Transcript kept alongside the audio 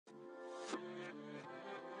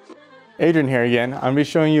Adrian here again. I'm going to be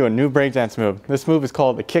showing you a new breakdance move. This move is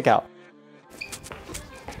called the kick out.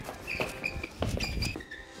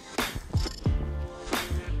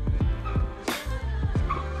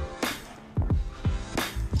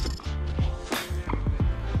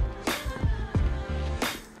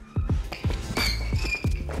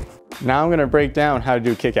 Now I'm going to break down how to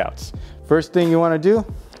do kickouts. First thing you want to do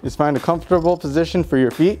is find a comfortable position for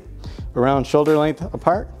your feet, around shoulder length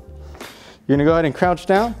apart. You're going to go ahead and crouch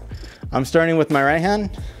down. I'm starting with my right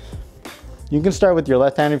hand. You can start with your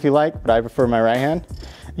left hand if you like, but I prefer my right hand.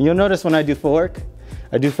 And you'll notice when I do footwork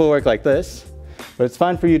like this, but it's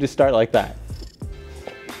fine for you to start like that.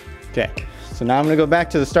 Okay, so now I'm going to go back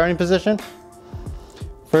to the starting position.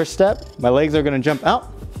 First step, my legs are going to jump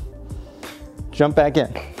out, jump back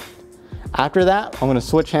in. After that, I'm going to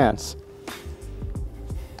switch hands.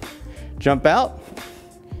 Jump out,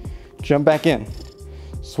 jump back in,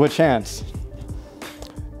 switch hands.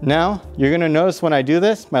 Now, you're going to notice when I do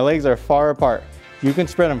this, my legs are far apart. You can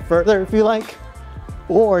spread them further if you like,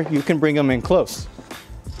 or you can bring them in close.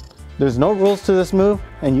 There's no rules to this move,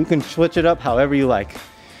 and you can switch it up however you like.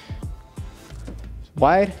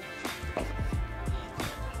 Wide,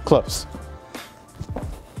 close,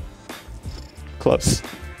 close,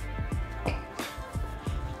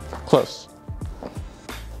 close.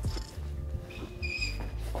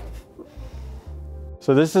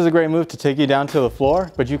 So this is a great move to take you down to the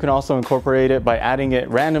floor, but you can also incorporate it by adding it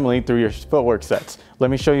randomly through your footwork sets. Let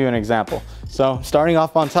me show you an example. So starting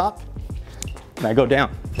off on top, and I go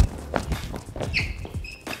down.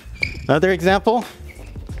 Another example,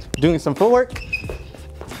 doing some footwork.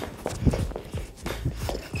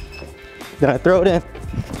 Then I throw it in.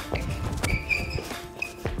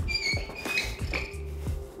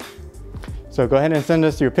 So go ahead and send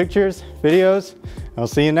us your pictures, videos, and I'll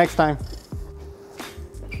see you next time.